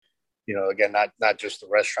again, not just the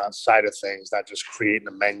restaurant side of things, not just creating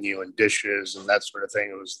a menu and dishes and that sort of thing.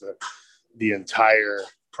 It was the entire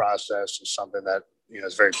process is something that,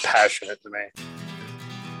 is very passionate to me.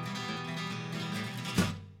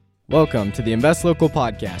 Welcome to the Invest Local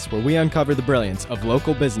podcast, where we uncover the brilliance of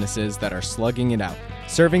local businesses that are slugging it out,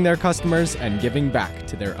 serving their customers and giving back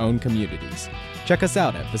to their own communities. Check us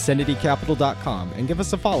out at vicinitycapital.com and give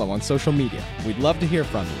us a follow on social media. We'd love to hear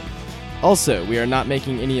from you. Also, we are not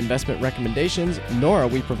making any investment recommendations, nor are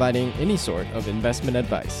we providing any sort of investment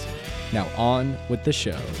advice. Now on with the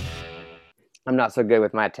show. I'm not so good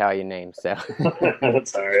with my Italian names, so.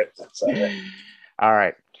 That's all right. All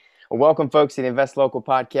right. Well, welcome, folks, to the Invest Local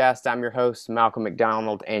podcast. I'm your host, Malcolm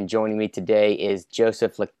McDonald, and joining me today is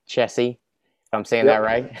Joseph Lucchesi, if I'm saying that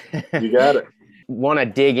right. You got it. Want to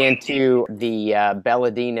dig into the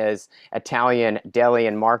Belladina's Italian Deli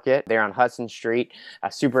and Market there on Hudson Street.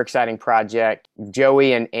 A super exciting project.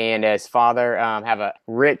 Joey and his father have a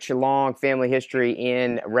rich, long family history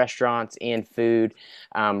in restaurants and food,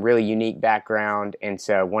 really unique background, and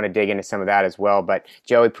so want to dig into some of that as well. But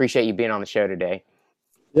Joey, appreciate you being on the show today.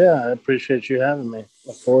 Yeah, I appreciate you having me.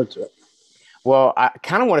 Look forward to it. Well, I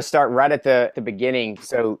kind of want to start right at the beginning.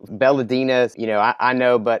 So Belladina's, I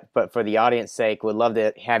know, but for the audience sake, would love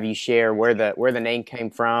to have you share where the name came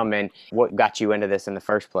from and what got you into this in the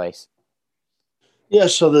first place. Yeah,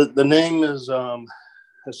 so the name is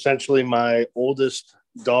essentially my oldest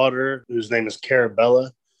daughter, whose name is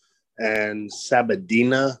Carabella, and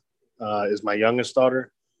Sabadina is my youngest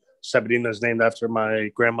daughter. Sabadina is named after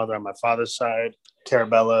my grandmother on my father's side.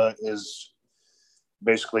 Carabella is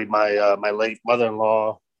basically my late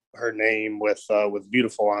mother-in-law, her name with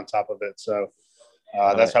beautiful on top of it. So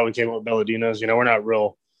that's how we came up with Belladina's. We're not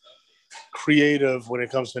real creative when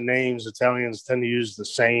it comes to names. Italians tend to use the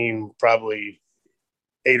same, probably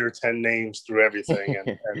 8 or 10 names through everything.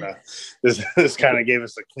 And this kind of gave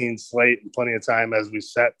us a clean slate and plenty of time as we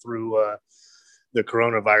sat through the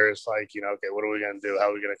coronavirus, okay, what are we going to do? How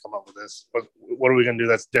are we going to come up with this? What are we going to do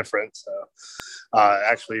that's different? So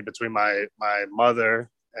actually, between my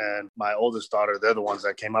mother and my oldest daughter, they're the ones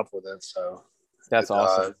that came up with it. So that's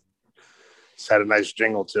awesome. It's had a nice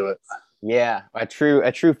jingle to it. Yeah, a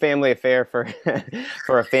true family affair for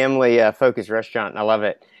for a family focused restaurant. I love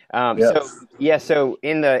it. So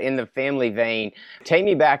in the family vein, take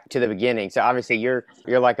me back to the beginning. So obviously you're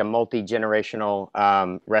like a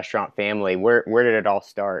multi-generational restaurant family. Where did it all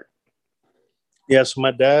start? Yeah, so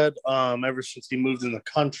my dad, ever since he moved in the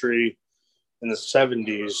country in the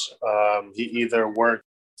 70s, he either worked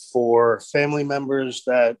for family members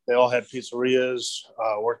that they all had pizzerias,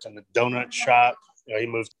 worked in the donut shop. He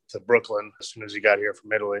moved to Brooklyn as soon as he got here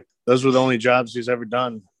from Italy. Those were the only jobs he's ever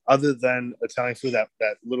done. Other than Italian food, that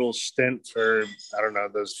little stint for, I don't know,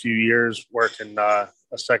 those few years working a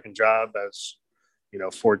second job as,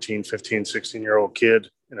 14, 15, 16-year-old kid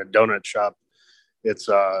in a donut shop, it's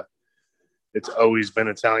always been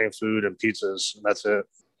Italian food and pizzas, and that's it.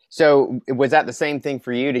 So was that the same thing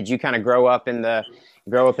for you? Did you kind of grow up in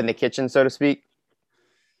the kitchen, so to speak?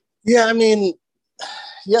 Yeah, I mean,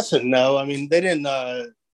 yes and no. I mean, they didn't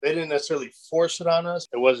necessarily force it on us.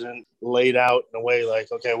 It wasn't laid out in a way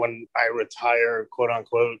like, okay, when I retire, quote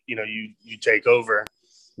unquote, you take over.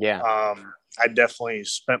 Yeah. I definitely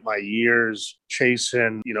spent my years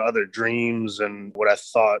chasing, other dreams and what I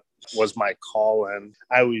thought was my call. And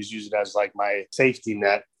I always use it as like my safety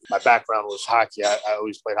net. My background was hockey. I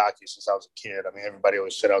always played hockey since I was a kid. I mean, everybody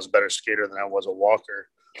always said I was a better skater than I was a walker.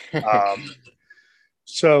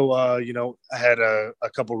 So, I had a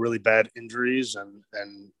couple really bad injuries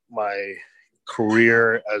and my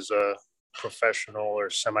career as a professional or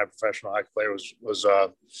semi-professional hockey player was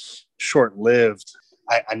short-lived.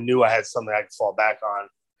 I knew I had something I could fall back on.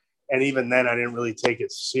 And even then, I didn't really take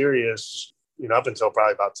it serious, up until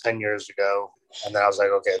probably about 10 years ago. And then I was like,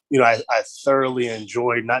 okay, I thoroughly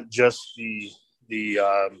enjoyed not just the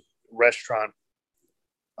restaurant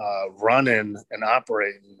running and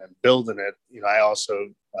operating and building it. I also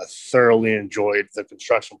thoroughly enjoyed the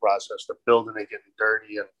construction process, the building it, getting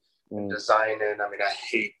dirty and designing. I mean, I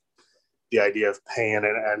hate the idea of paying,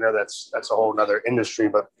 and I know that's a whole nother industry,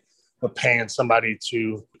 but paying somebody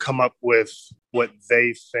to come up with what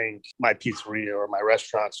they think my pizzeria or my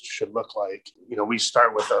restaurants should look like. We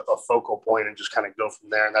start with a focal point and just kind of go from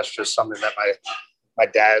there. And that's just something that my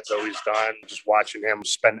dad's always done, just watching him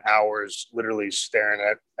spend hours literally staring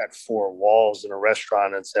at four walls in a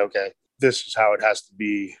restaurant and say, okay, this is how it has to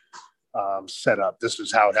be set up. This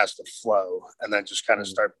is how it has to flow. And then just kind of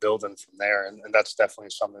start building from there. And that's definitely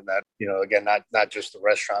something that, again, not just the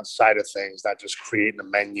restaurant side of things, not just creating a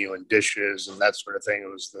menu and dishes and that sort of thing.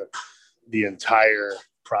 It was the entire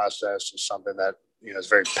process is something that, is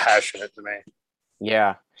very passionate to me.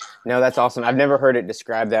 Yeah, no, that's awesome. I've never heard it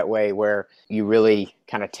described that way, where you really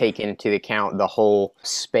kind of take into account the whole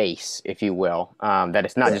space, if you will, that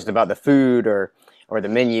it's not just about the food or the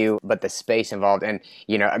menu, but the space involved. And,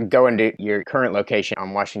 going to your current location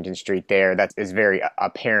on Washington Street there, that is very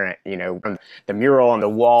apparent, from the mural on the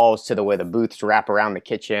walls to the way the booths wrap around the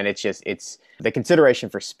kitchen. It's the consideration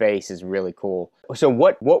for space is really cool. So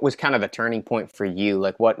what was kind of the turning point for you?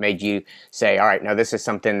 Like, what made you say, all right, no, this is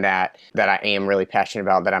something that I am really passionate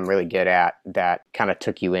about, that I'm really good at, that kind of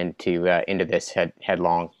took you into this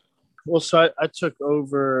headlong? Well, so I took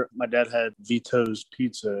over, my dad had Vito's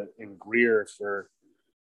Pizza in Greer for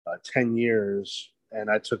 10 years, and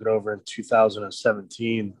I took it over in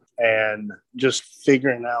 2017, and just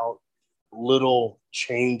figuring out little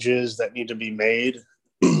changes that need to be made,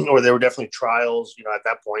 or there were definitely trials, at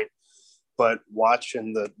that point, but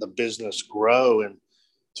watching the business grow in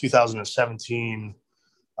 2017,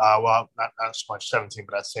 well, not so much 17,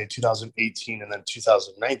 but I'd say 2018 and then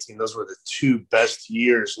 2019, those were the two best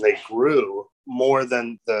years, and they grew more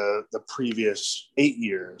than the previous 8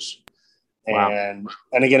 years. Wow.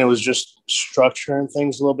 And again, it was just structuring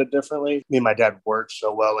things a little bit differently. Me and my dad worked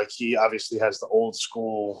so well. Like, he obviously has the old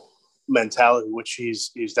school mentality, which he's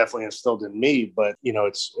definitely instilled in me. But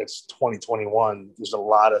it's 2021. There's a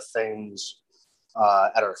lot of things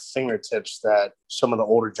at our fingertips that some of the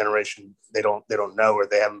older generation they don't know, or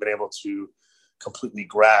they haven't been able to completely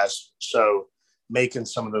grasp. So making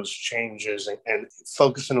some of those changes and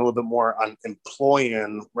focusing a little bit more on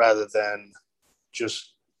employing rather than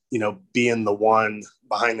just being the one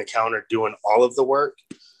behind the counter doing all of the work,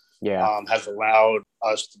 has allowed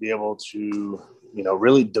us to be able to,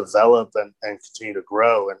 really develop and continue to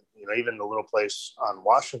grow. And, even the little place on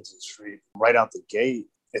Washington Street, right out the gate,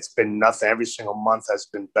 it's been nothing. Every single month has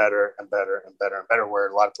been better and better and better and better, where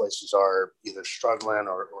a lot of places are either struggling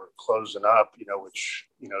or closing up, which,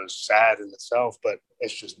 is sad in itself, but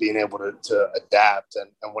it's just being able to adapt.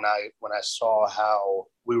 And when I saw how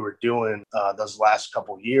we were doing those last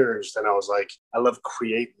couple of years, then I was like, I love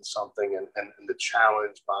creating something and the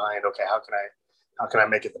challenge behind, okay, how can I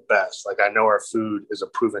make it the best? Like, I know our food is a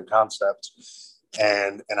proven concept,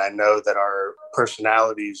 and I know that our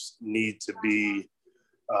personalities need to be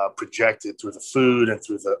projected through the food and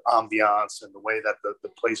through the ambiance and the way that the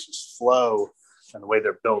places flow and the way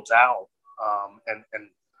they're built out. And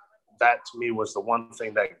that to me was the one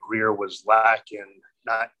thing that Greer was lacking,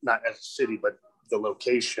 not as a city, but the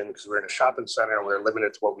location, because we're in a shopping center and we're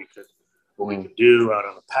limited to what we could do out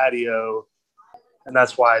on the patio. And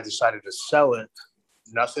that's why I decided to sell it.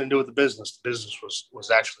 Nothing to do with the business. The business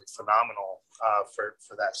was actually phenomenal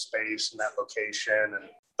for that space and that location.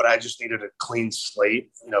 But I just needed a clean slate.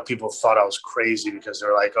 People thought I was crazy because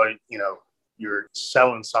they're like, oh, you're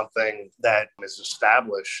selling something that is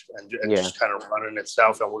established and just kind of running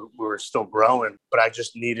itself. And we were still growing, but I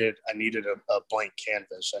needed a blank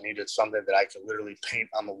canvas. I needed something that I could literally paint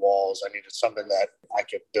on the walls. I needed something that I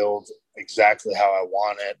could build exactly how I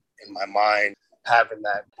want it in my mind. Having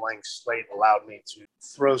that blank slate allowed me to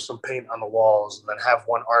throw some paint on the walls and then have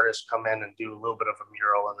one artist come in and do a little bit of a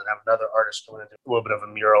mural, and then have another artist come in and do a little bit of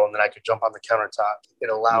a mural, and then I could jump on the countertop. It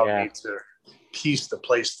allowed me to piece the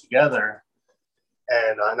place together.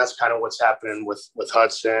 And that's kind of what's happening with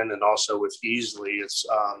Hudson and also with Easley. It's,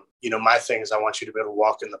 my thing is I want you to be able to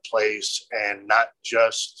walk in the place and not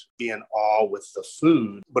just be in awe with the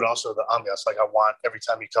food, but also the ambiance. Like, I want every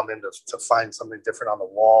time you come in to find something different on the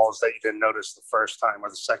walls that you didn't notice the first time or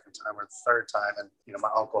the second time or the third time. And, my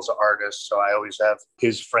uncle's an artist, so I always have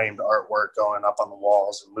his framed artwork going up on the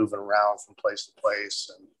walls and moving around from place to place.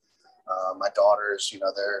 And my daughters,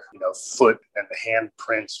 their, foot and the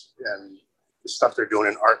handprints and the stuff they're doing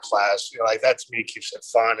in art class, like, that to me keeps it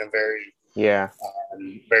fun and very,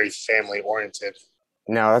 very family oriented.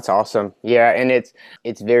 No, that's awesome. Yeah, and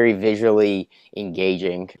it's very visually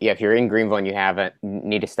engaging. Yeah, if you're in Greenville and you haven't, you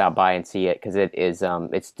need to stop by and see it, because it is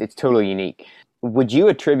it's totally unique. Would you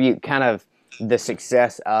attribute kind of the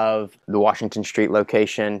success of the Washington Street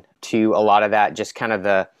location to a lot of that, just kind of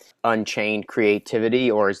the unchained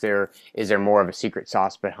creativity, or is there more of a secret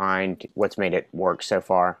sauce behind what's made it work so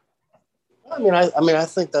far? I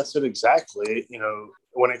think that's it exactly.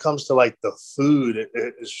 When it comes to like the food,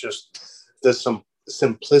 it's just there's some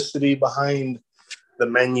simplicity behind the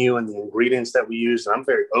menu and the ingredients that we use. And I'm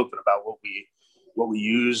very open about what we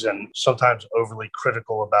use, and sometimes overly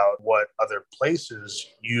critical about what other places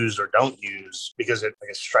use or don't use, because it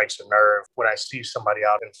strikes a nerve when I see somebody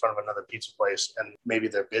out in front of another pizza place and maybe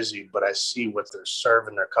they're busy, but I see what they're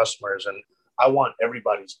serving their customers, and I want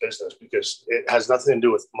everybody's business, because it has nothing to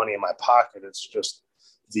do with money in my pocket. It's just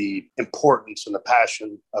the importance and the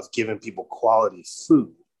passion of giving people quality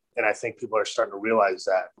food. And I think people are starting to realize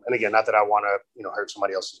that. And again, not that I want to, hurt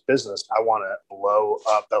somebody else's business. I want to blow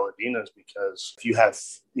up Belladina's, because if you have,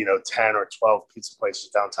 10 or 12 pizza places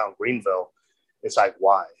downtown Greenville, it's like,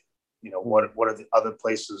 why? What are the other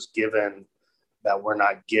places given that we're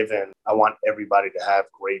not given? I want everybody to have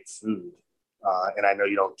great food. And I know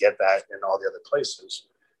you don't get that in all the other places.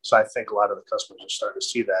 So I think a lot of the customers are starting to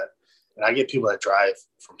see that. And I get people that drive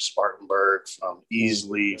from Spartanburg, from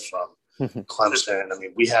Easley, from Clemson. I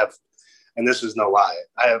mean, we have, and this is no lie,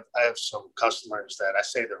 I have some customers that I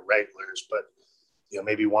say they're regulars, but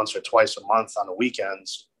maybe once or twice a month on the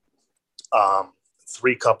weekends,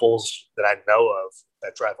 3 couples that I know of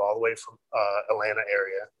that drive all the way from Atlanta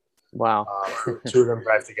area. Wow. 2 of them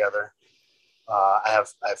drive together. I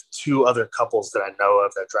have 2 other couples that I know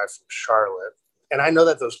of that drive from Charlotte. And I know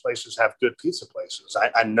that those places have good pizza places.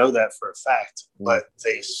 I know that for a fact, but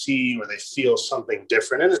they see or they feel something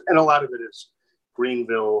different. And a lot of it is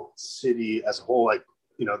Greenville city as a whole. Like,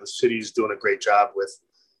 the city's doing a great job with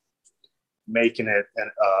making it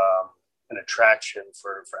an attraction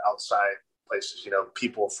for outside places.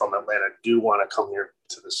 People from Atlanta do want to come here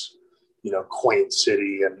to this, quaint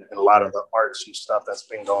city and a lot of the artsy stuff that's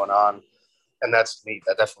been going on. And that's neat.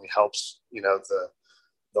 That definitely helps,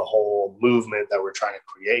 the whole movement that we're trying to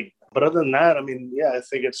create. But other than that, I mean, yeah, I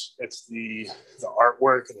think it's the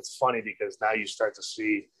artwork, and it's funny because now you start to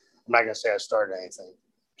see, I'm not going to say I started anything,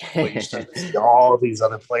 but you start to see all these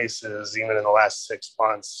other places, even in the last 6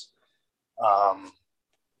 months,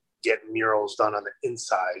 get murals done on the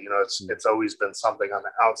inside. It's always been something on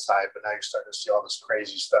the outside, but now you're starting to see all this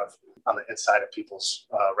crazy stuff on the inside of people's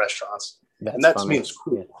restaurants. And that to me is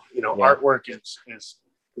cool. Artwork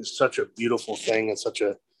is such a beautiful thing, and such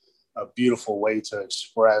a beautiful way to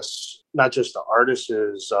express not just the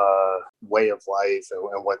artist's way of life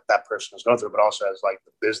and what that person is going through, but also as like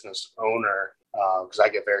the business owner, because I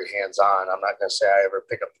get very hands-on. I'm not going to say I ever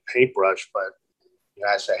pick up the paintbrush, but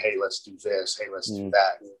I say, hey, let's do this. Hey, let's do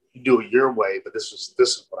that. You do it your way, but this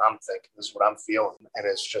is what I'm thinking. This is what I'm feeling. And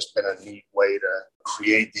it's just been a neat way to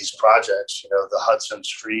create these projects. The Hudson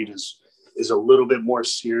Street is a little bit more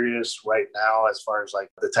serious right now as far as like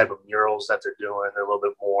the type of murals that they're doing. They're a little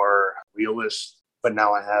bit more realist. But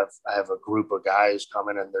now I have a group of guys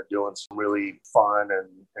coming, and they're doing some really fun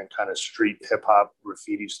and kind of street hip hop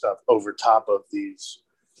graffiti stuff over top of these,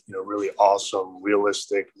 really awesome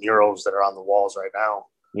realistic murals that are on the walls right now.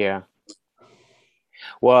 Yeah.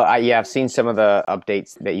 Well, I've seen some of the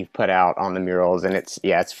updates that you've put out on the murals, and it's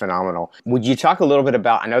phenomenal. Would you talk a little bit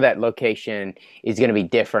about, I know that location is going to be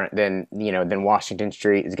different than Washington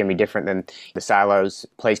Street. It's going to be different than the Silos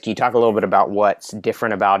place. Can you talk a little bit about what's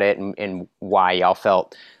different about it and why y'all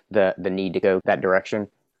felt the need to go that direction?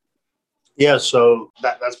 Yeah, so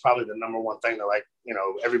that's probably the number one thing that, like,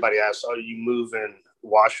 everybody asks, oh, you move in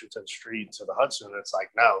Washington Street to the Hudson? And it's like,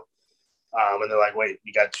 no. And they're like, wait,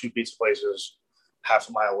 you got 2 pizza places half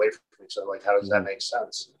a mile away from each other. Like, how does that make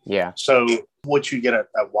sense? Yeah. So what you get at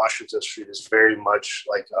Washington Street is very much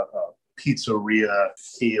like a pizzeria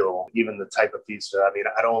feel, even the type of pizza. I mean,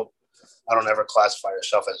 I don't ever classify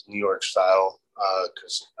yourself as New York style,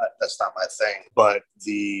 because that's not my thing. But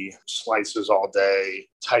the slices all day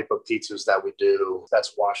type of pizzas that we do,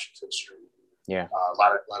 that's Washington Street. Yeah. A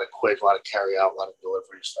lot of quick, a lot of carry out, a lot of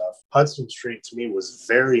delivery stuff. Hudson Street to me was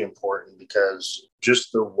very important because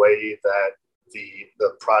just the way that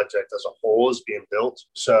the project as a whole is being built.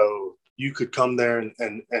 So you could come there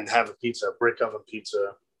and have a pizza, a brick oven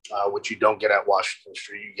pizza, which you don't get at Washington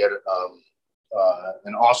Street. You get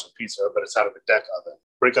an awesome pizza, but it's out of a deck oven.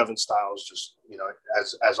 Brick oven style is just,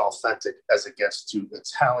 as authentic as it gets to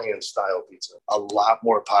Italian style pizza. A lot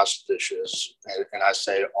more pasta dishes, and I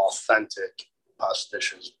say authentic pasta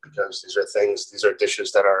dishes because these are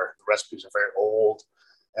dishes that the recipes are very old.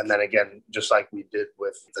 And then again, just like we did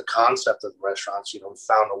with the concept of the restaurants, we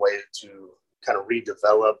found a way to kind of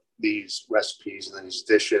redevelop these recipes and these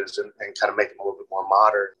dishes and kind of make them a little bit more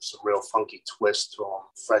modern. Some real funky twist to them.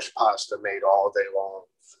 Fresh pasta made all day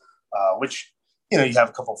long, which, you have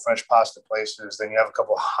a couple of fresh pasta places. Then you have a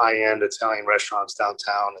couple of high-end Italian restaurants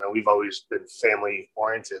downtown. And we've always been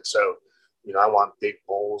family-oriented. So, I want big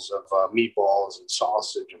bowls of meatballs and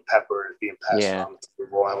sausage and pepper being passed on the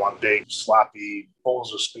table. I want big sloppy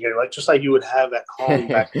bowls of spaghetti, just like you would have at home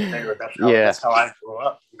back in the day. That's how I grew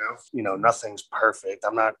up. Nothing's perfect.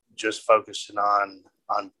 I'm not just focusing on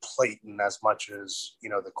plating as much as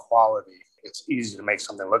the quality. It's easy to make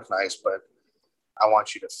something look nice, but I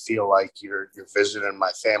want you to feel like you're visiting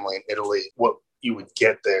my family in Italy. What you would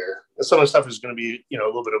get there, and some of the stuff is going to be a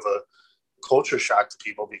little bit of a culture shock to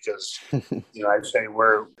people because, I'd say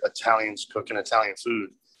we're Italians cooking Italian food,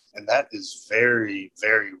 and that is very,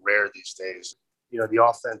 very rare these days. The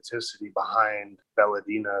authenticity behind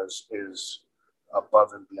Belladina's is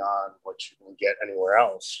above and beyond what you can get anywhere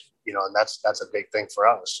else, and that's a big thing for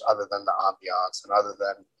us, other than the ambiance and other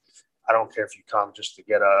than, I don't care if you come just to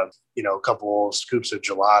get a couple scoops of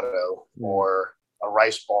gelato or a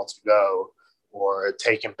rice ball to go or a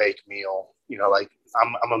take and bake meal.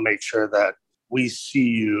 I'm going to make sure that we see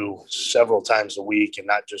you several times a week and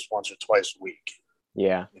not just once or twice a week.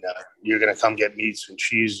 Yeah. You're going to come get meats and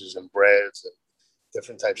cheeses and breads and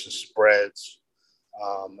different types of spreads.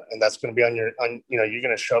 And that's going to be you're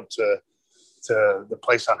going to show up to the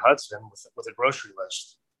place on Hudson with a grocery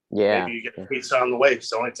list. Yeah. Maybe you get pizza on the way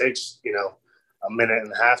because it only takes, a minute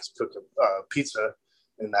and a half to cook a pizza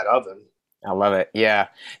in that oven. I love it. Yeah.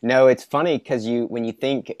 No, it's funny because when you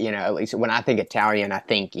think, at least when I think Italian, I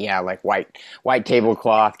think, like white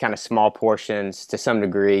tablecloth, kind of small portions to some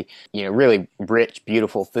degree, really rich,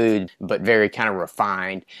 beautiful food, but very kind of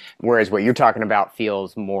refined. Whereas what you're talking about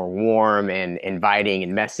feels more warm and inviting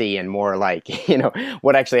and messy and more like,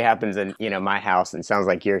 what actually happens in, my house, and sounds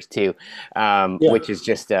like yours too, which is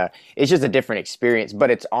it's just a different experience, but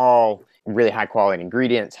it's all really high quality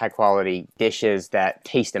ingredients, high quality dishes that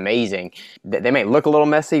taste amazing. They may look a little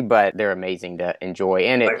messy, but they're amazing to enjoy,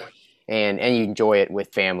 and and you enjoy it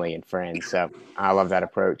with family and friends. So I love that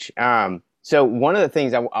approach. So one of the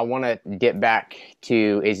things I want to get back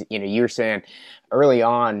to is, you were saying early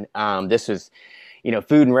on, this was,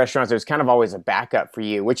 food and restaurants, there's kind of always a backup for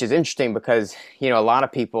you, which is interesting because, a lot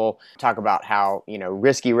of people talk about how,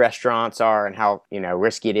 risky restaurants are and how,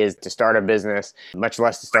 risky it is to start a business, much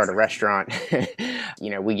less to start a restaurant.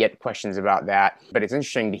 We get questions about that, but it's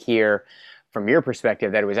interesting to hear from your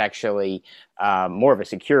perspective that it was actually more of a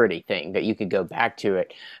security thing, that you could go back to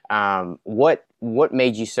it. What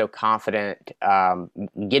made you so confident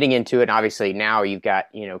getting into it? And obviously now you've got,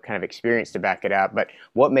 kind of experience to back it up, but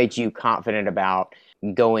what made you confident about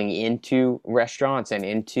going into restaurants and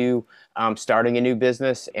into starting a new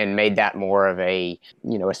business, and made that more of a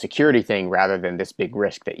security thing rather than this big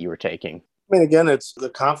risk that you were taking? I mean, again, it's the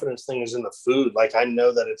confidence thing is in the food. Like, I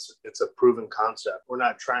know that it's a proven concept. We're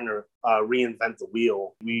not trying to reinvent the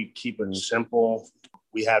wheel. We keep it simple.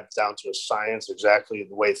 We have down to a science exactly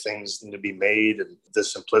the way things need to be made and the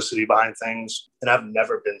simplicity behind things. And I've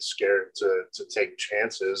never been scared to take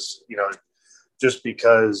chances, just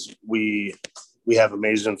because we have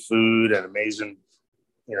amazing food and amazing,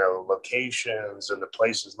 locations, and the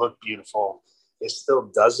places look beautiful. It still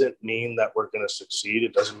doesn't mean that we're going to succeed.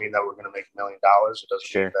 It doesn't mean that we're going to make $1 million. It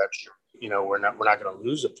doesn't mean that, we're not going to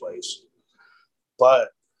lose a place. But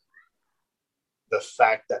the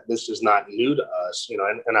fact that this is not new to us,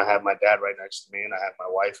 and I have my dad right next to me, and I have my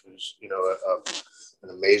wife who's, an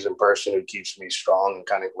amazing person who keeps me strong and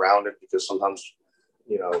kind of grounded, because sometimes,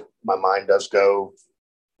 my mind does go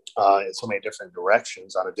in so many different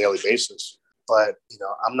directions on a daily basis. But,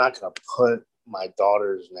 I'm not going to put my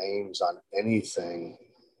daughter's names on anything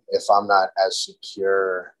if I'm not as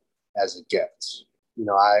secure as it gets.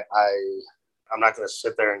 I'm not going to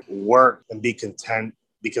sit there and work and be content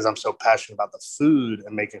because I'm so passionate about the food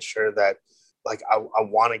and making sure that, like, I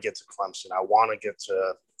want to get to Clemson. I want to get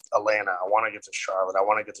to Atlanta. I want to get to Charlotte. I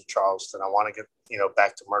want to get to Charleston. I want to get,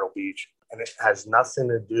 back to Myrtle Beach. And it has nothing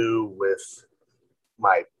to do with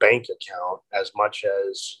my bank account as much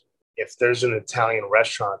as, if there's an Italian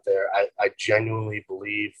restaurant there, I genuinely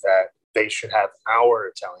believe that they should have our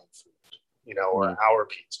Italian food, or our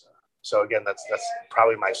pizza. So again, that's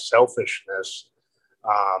probably my selfishness.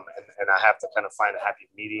 And I have to kind of find a happy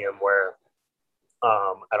medium where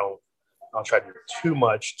I don't try to do too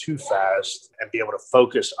much too fast and be able to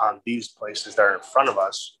focus on these places that are in front of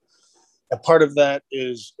us. And part of that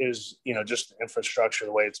is just the infrastructure,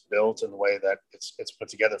 the way it's built and the way that it's put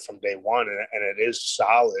together from day one. And it is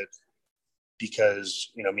solid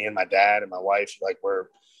because, me and my dad and my wife, like, we're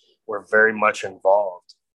very much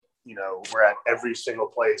involved. We're at every single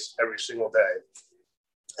place, every single day.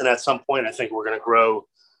 And at some point, I think we're going to grow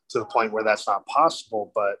to the point where that's not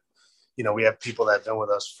possible. But, we have people that have been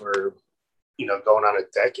with us for, going on a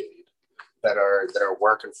decade that are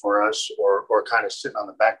working for us or kind of sitting on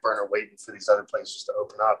the back burner waiting for these other places to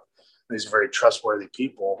open up. And these are very trustworthy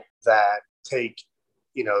people that take,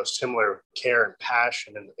 similar care and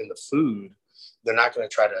passion in the food. They're not going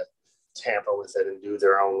to try to tamper with it and do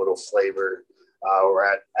their own little flavor or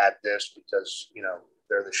add this because,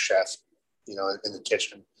 they're the chef, in the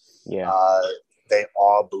kitchen. Yeah. They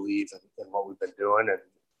all believe in what we've been doing, and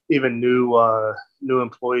even new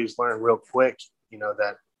employees learn real quick,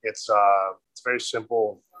 that it's very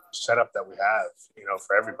simple setup that we have,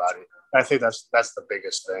 for everybody. I think that's the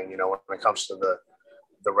biggest thing, when it comes to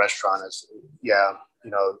the restaurant is,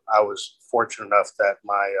 I was fortunate enough that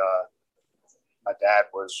my dad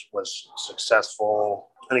was successful.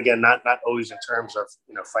 And again, not always in terms of,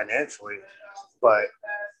 financially, but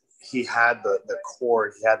he had the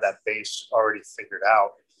core, he had that base already figured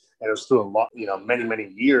out. And it was through a lot, many,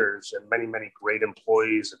 many years and many, many great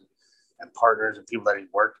employees and partners and people that he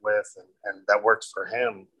worked with and that worked for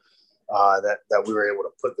him, that we were able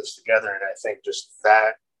to put this together. And I think just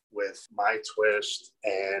that with my twist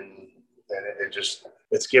and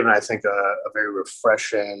it's given, I think, a very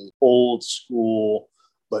refreshing old school,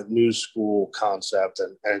 but new school concept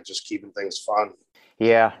and just keeping things fun.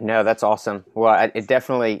 Yeah, no, that's awesome. Well, you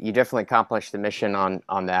definitely accomplished the mission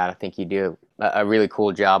on that. I think you do a really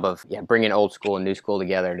cool job of bringing old school and new school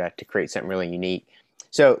together to create something really unique.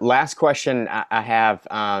 So last question I have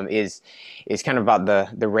is kind of about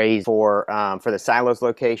the raise for the Silos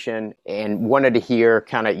location, and wanted to hear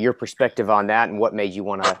kind of your perspective on that and what made you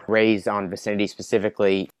want to raise on Vicinity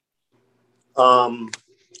specifically.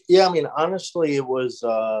 Yeah, I mean, honestly, it was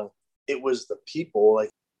the people. Like,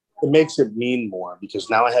 it makes it mean more because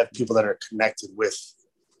now I have people that are connected with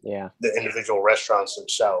the individual restaurants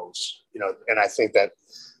themselves, and I think that,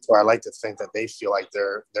 or I like to think that they feel like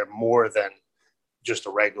they're more than just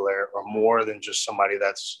a regular or more than just somebody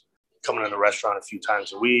that's coming in the restaurant a few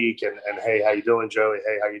times a week and hey, how you doing, Joey?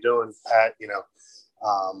 Hey, how you doing, Pat?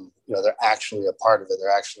 They're actually a part of it.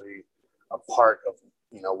 They're actually a part of,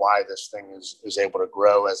 why this thing is able to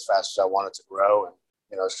grow as fast as I want it to grow. And,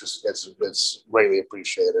 it's greatly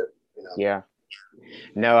appreciated, Yeah.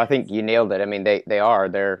 No, I think you nailed it. I mean, they've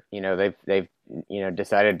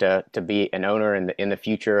decided to be an owner in the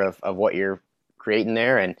future of what you're creating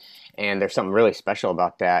there, and there's something really special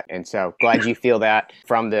about that. And so glad you feel that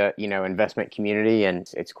from the investment community, and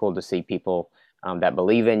it's cool to see people that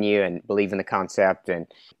believe in you and believe in the concept, and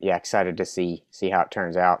excited to see how it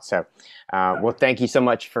turns out. So well, thank you so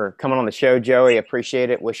much for coming on the show, Joey. Appreciate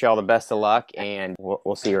it. Wish you all the best of luck, and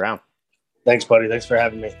we'll see you around. Thanks, buddy. Thanks for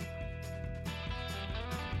having me.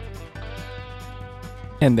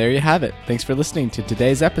 And there you have it. Thanks for listening to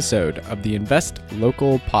today's episode of the Invest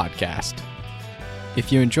Local podcast.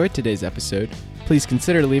 If you enjoyed today's episode, please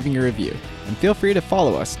consider leaving a review, and feel free to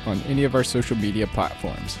follow us on any of our social media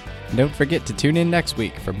platforms. And don't forget to tune in next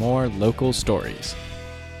week for more local stories.